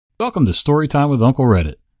Welcome to Storytime with Uncle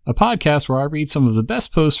Reddit, a podcast where I read some of the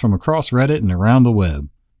best posts from across Reddit and around the web.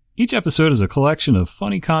 Each episode is a collection of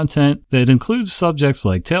funny content that includes subjects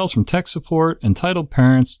like tales from tech support, entitled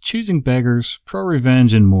parents, choosing beggars,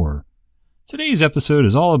 pro-revenge, and more. Today's episode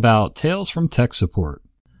is all about tales from tech support.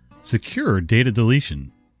 Secure data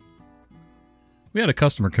deletion. We had a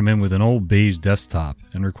customer come in with an old beige desktop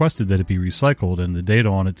and requested that it be recycled and the data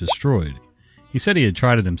on it destroyed. He said he had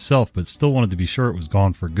tried it himself but still wanted to be sure it was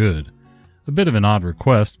gone for good. A bit of an odd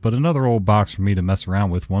request, but another old box for me to mess around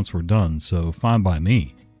with once we're done, so fine by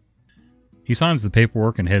me. He signs the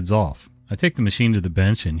paperwork and heads off. I take the machine to the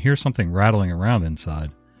bench and hear something rattling around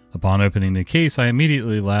inside. Upon opening the case, I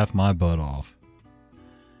immediately laugh my butt off.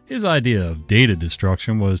 His idea of data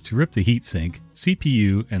destruction was to rip the heatsink,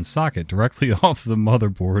 CPU, and socket directly off the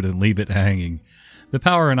motherboard and leave it hanging. The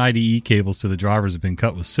power and IDE cables to the drivers have been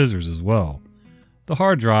cut with scissors as well. The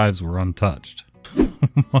hard drives were untouched.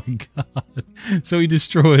 Oh my god. So he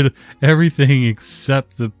destroyed everything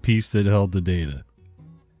except the piece that held the data.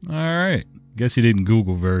 Alright. Guess he didn't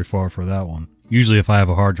Google very far for that one. Usually if I have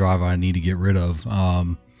a hard drive I need to get rid of,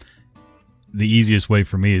 the easiest way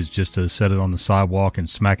for me is just to set it on the sidewalk and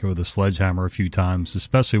smack it with a sledgehammer a few times,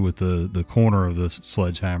 especially with the corner of the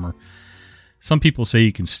sledgehammer. Some people say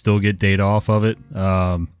you can still get data off of it,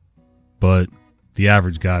 but the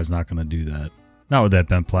average guy's not going to do that. Not with that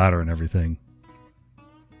bent platter and everything.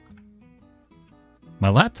 My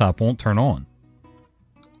laptop won't turn on.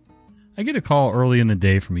 I get a call early in the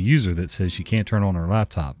day from a user that says she can't turn on her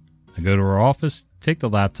laptop. I go to her office, take the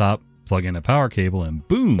laptop, plug in a power cable, and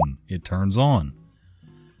boom, it turns on.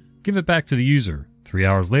 Give it back to the user. 3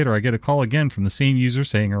 hours later, I get a call again from the same user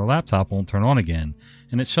saying her laptop won't turn on again,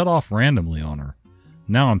 and it shut off randomly on her.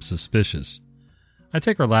 Now I'm suspicious. I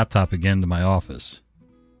take her laptop again to my office.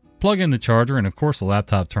 Plug in the charger, and of course the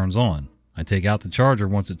laptop turns on. I take out the charger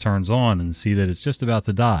once it turns on and see that it's just about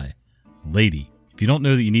to die. Lady, if you don't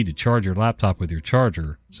know that you need to charge your laptop with your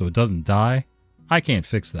charger so it doesn't die, I can't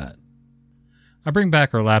fix that. I bring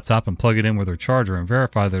back her laptop and plug it in with her charger and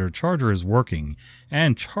verify that her charger is working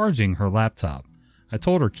and charging her laptop. I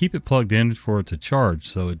told her keep it plugged in for it to charge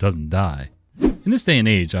so it doesn't die. In this day and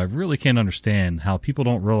age, I really can't understand how people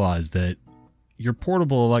don't realize that your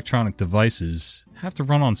portable electronic devices have to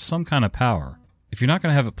run on some kind of power. If you're not going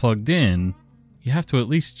to have it plugged in, you have to at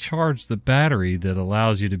least charge the battery that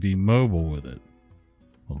allows you to be mobile with it.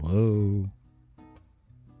 Hello?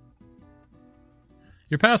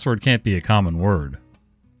 Your password can't be a common word.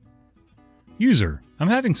 User, I'm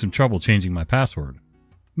having some trouble changing my password.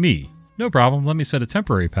 Me, no problem, let me set a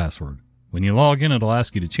temporary password. When you log in, it'll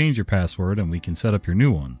ask you to change your password and we can set up your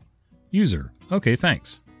new one. User, okay,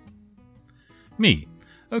 thanks. Me,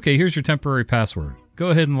 okay, here's your temporary password. Go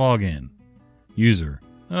ahead and log in. User,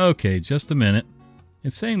 okay, just a minute.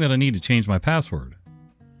 It's saying that I need to change my password.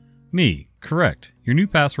 Me, correct. Your new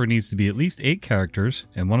password needs to be at least 8 characters,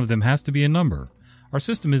 and one of them has to be a number. Our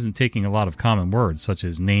system isn't taking a lot of common words such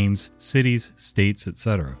as names, cities, states,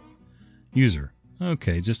 etc. User,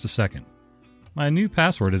 okay, just a second. My new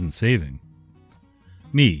password isn't saving.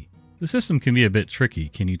 Me, the system can be a bit tricky.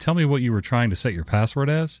 Can you tell me what you were trying to set your password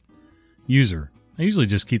as? User, I usually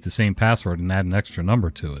just keep the same password and add an extra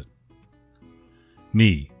number to it.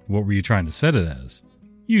 Me, what were you trying to set it as?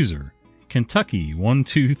 User, Kentucky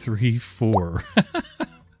 1234.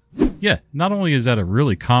 Yeah, not only is that a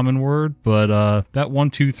really common word, but that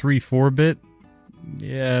 1234 bit,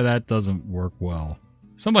 yeah, that doesn't work well.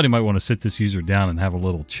 Somebody might want to sit this user down and have a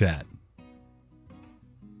little chat.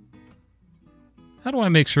 How do I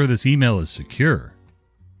make sure this email is secure?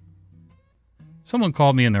 Someone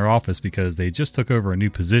called me in their office because they just took over a new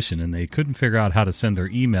position and they couldn't figure out how to send their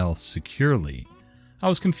email securely. I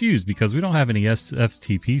was confused because we don't have any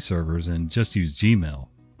SFTP servers and just use Gmail.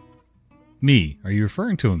 Me, are you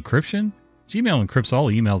referring to encryption? Gmail encrypts all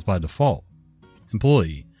emails by default.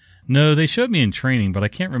 Employee, no, they showed me in training, but I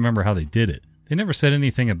can't remember how they did it. They never said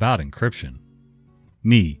anything about encryption.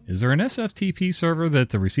 Me, is there an SFTP server that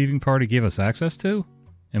the receiving party gave us access to?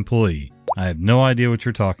 Employee, I have no idea what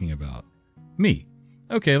you're talking about. Me,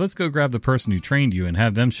 okay, let's go grab the person who trained you and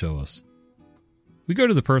have them show us. We go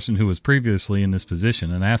to the person who was previously in this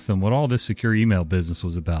position and ask them what all this secure email business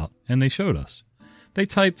was about, and they showed us. They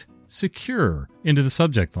typed secure into the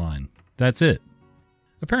subject line. That's it.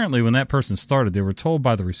 Apparently, when that person started, they were told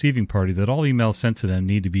by the receiving party that all emails sent to them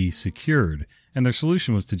need to be secured, and their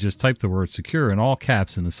solution was to just type the word secure in all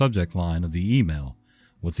caps in the subject line of the email.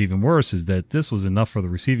 What's even worse is that this was enough for the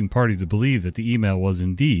receiving party to believe that the email was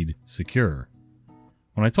indeed secure.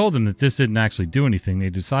 When I told them that this didn't actually do anything, they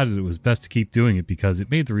decided it was best to keep doing it because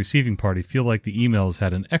it made the receiving party feel like the emails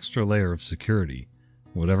had an extra layer of security.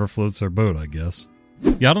 Whatever floats their boat, I guess.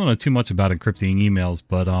 Yeah, I don't know too much about encrypting emails,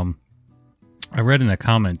 but I read in a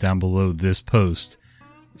comment down below this post,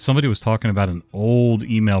 somebody was talking about an old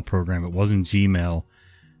email program. It wasn't Gmail,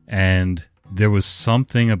 and there was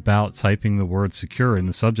something about typing the word secure in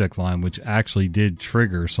the subject line, which actually did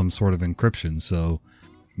trigger some sort of encryption. So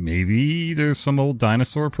maybe there's some old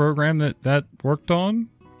dinosaur program that worked on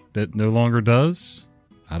that no longer does.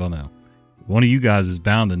 I don't know. One of you guys is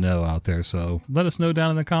bound to know out there, so let us know down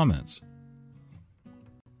in the comments.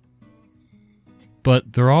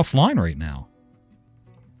 But they're offline right now.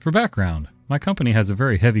 For background, my company has a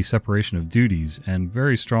very heavy separation of duties and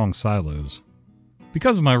very strong silos.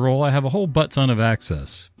 Because of my role, I have a whole butt ton of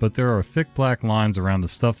access, but there are thick black lines around the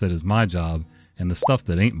stuff that is my job and the stuff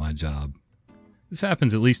that ain't my job. This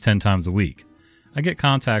happens at least 10 times a week. I get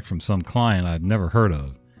contact from some client I've never heard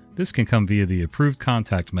of. This can come via the approved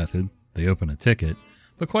contact method, they open a ticket,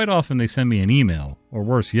 but quite often they send me an email, or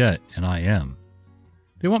worse yet, an IM.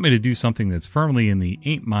 They want me to do something that's firmly in the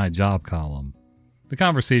ain't my job column. The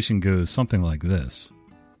conversation goes something like this.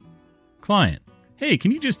 Client: hey,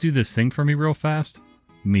 can you just do this thing for me real fast?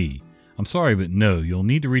 Me: I'm sorry, but no, you'll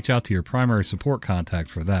need to reach out to your primary support contact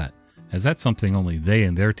for that, as that's something only they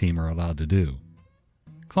and their team are allowed to do.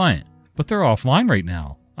 Client: but they're offline right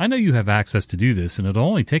now. I know you have access to do this and it'll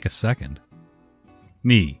only take a second.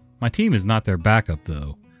 Me: my team is not their backup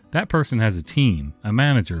though. That person has a team, a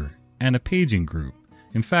manager, and a paging group.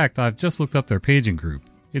 In fact, I've just looked up their paging group.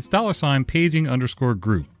 It's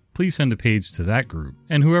 $paging_group. Please send a page to that group,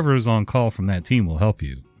 and whoever is on call from that team will help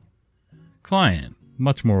you. Client: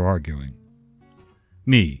 much more arguing.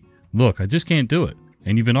 Me: look, I just can't do it.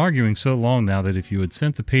 And you've been arguing so long now that if you had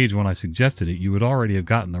sent the page when I suggested it, you would already have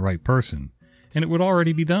gotten the right person, and it would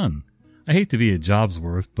already be done. I hate to be a job's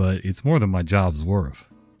worth, but it's more than my job's worth.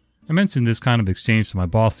 I mentioned this kind of exchange to my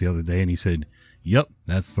boss the other day, and he said, yep,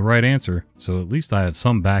 that's the right answer, so at least I have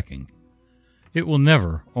some backing. It will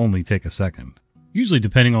never only take a second. Usually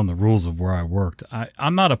depending on the rules of where I worked,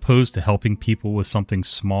 I'm not opposed to helping people with something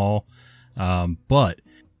small, but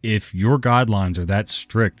if your guidelines are that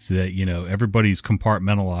strict that, everybody's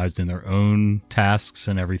compartmentalized in their own tasks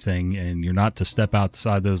and everything, and you're not to step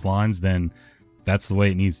outside those lines, then that's the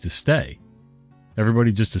way it needs to stay.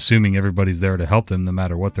 Everybody just assuming everybody's there to help them no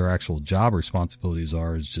matter what their actual job responsibilities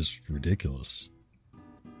are is just ridiculous.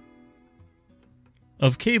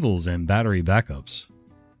 Of cables and battery backups.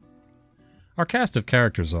 Our cast of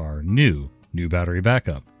characters are new battery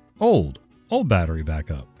backup, old battery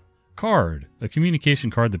backup, card, a communication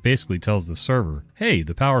card that basically tells the server, hey,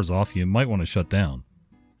 the power's off, you might want to shut down.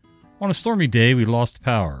 On a stormy day, we lost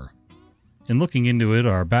power. In looking into it,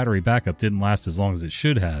 our battery backup didn't last as long as it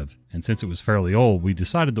should have, and since it was fairly old, we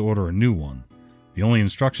decided to order a new one. The only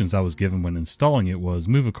instructions I was given when installing it was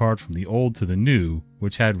move a card from the old to the new,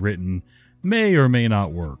 which had written, may or may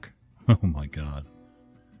not work. Oh my god.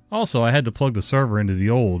 Also, I had to plug the server into the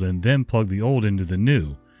old and then plug the old into the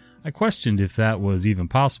new. I questioned if that was even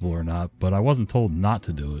possible or not, but I wasn't told not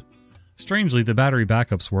to do it. Strangely, the battery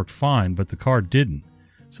backups worked fine, but the card didn't,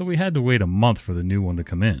 so we had to wait a month for the new one to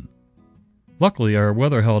come in. Luckily, our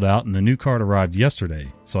weather held out and the new card arrived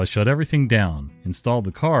yesterday, so I shut everything down, installed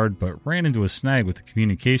the card, but ran into a snag with the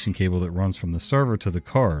communication cable that runs from the server to the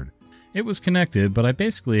card. It was connected, but I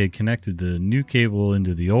basically had connected the new cable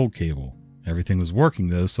into the old cable. Everything was working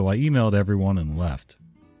though, so I emailed everyone and left.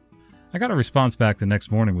 I got a response back the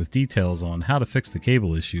next morning with details on how to fix the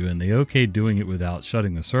cable issue, and they okayed doing it without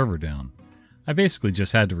shutting the server down. I basically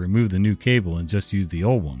just had to remove the new cable and just use the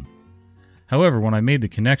old one. However, when I made the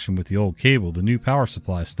connection with the old cable, the new power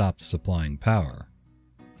supply stopped supplying power.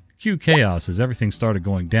 Cue chaos as everything started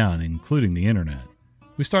going down, including the internet.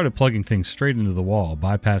 We started plugging things straight into the wall,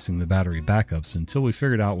 bypassing the battery backups until we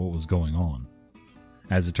figured out what was going on.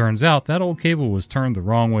 As it turns out, that old cable was turned the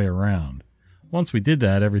wrong way around. Once we did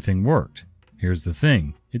that, everything worked. Here's the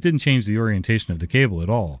thing, it didn't change the orientation of the cable at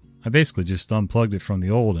all. I basically just unplugged it from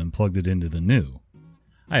the old and plugged it into the new.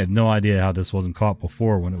 I have no idea how this wasn't caught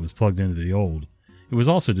before when it was plugged into the old. It was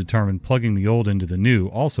also determined plugging the old into the new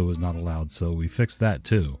also was not allowed, so we fixed that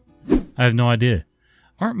too. I have no idea.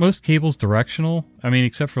 Aren't most cables directional? I mean,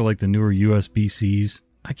 except for like the newer USB-Cs.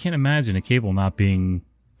 I can't imagine a cable not being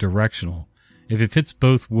directional. If it fits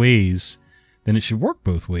both ways, then it should work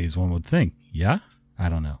both ways, one would think. Yeah? I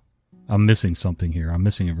don't know. I'm missing something here. I'm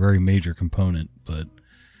missing a very major component, but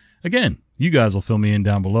again, you guys will fill me in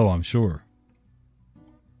down below, I'm sure.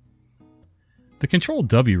 The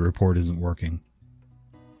Control-W report isn't working.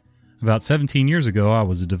 About 17 years ago, I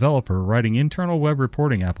was a developer writing internal web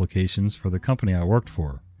reporting applications for the company I worked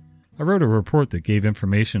for. I wrote a report that gave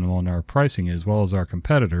information on our pricing as well as our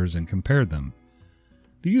competitors and compared them.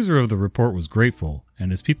 The user of the report was grateful,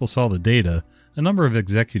 and as people saw the data, a number of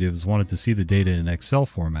executives wanted to see the data in Excel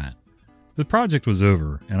format. The project was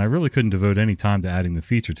over, and I really couldn't devote any time to adding the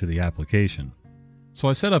feature to the application. So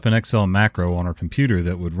I set up an Excel macro on our computer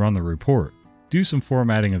that would run the report, do some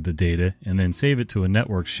formatting of the data, and then save it to a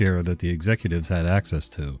network share that the executives had access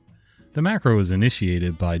to. The macro was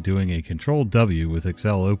initiated by doing a Control-W with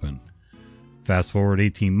Excel open. Fast forward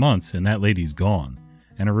 18 months and that lady's gone,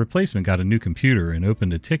 and a replacement got a new computer and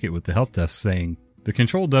opened a ticket with the help desk saying, "The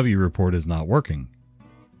Control-W report is not working."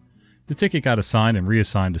 The ticket got assigned and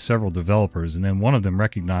reassigned to several developers, and then one of them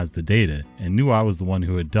recognized the data and knew I was the one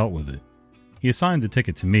who had dealt with it. He assigned the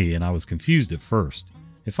ticket to me, and I was confused at first.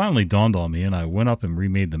 It finally dawned on me, and I went up and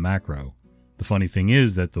remade the macro. The funny thing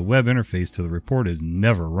is that the web interface to the report is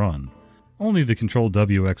never run. Only the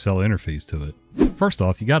Control-W Excel interface to it. First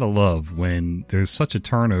off, you gotta love when there's such a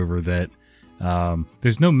turnover that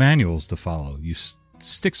there's no manuals to follow. You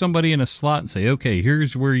stick somebody in a slot and say, okay,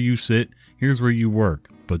 here's where you sit, here's where you work,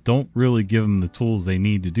 but don't really give them the tools they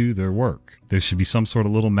need to do their work. There should be some sort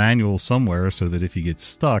of little manual somewhere so that if you get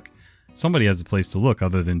stuck, somebody has a place to look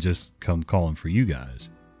other than just come calling for you guys.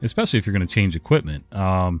 Especially if you're going to change equipment.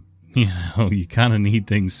 You kind of need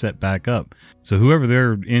things set back up. So whoever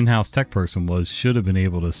their in-house tech person was should have been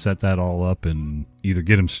able to set that all up and either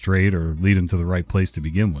get them straight or lead them to the right place to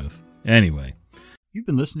begin with. Anyway. You've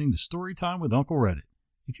been listening to Storytime with Uncle Reddit.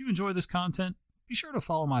 If you enjoy this content, be sure to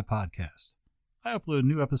follow my podcast. I upload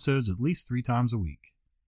new episodes at least 3 times a week.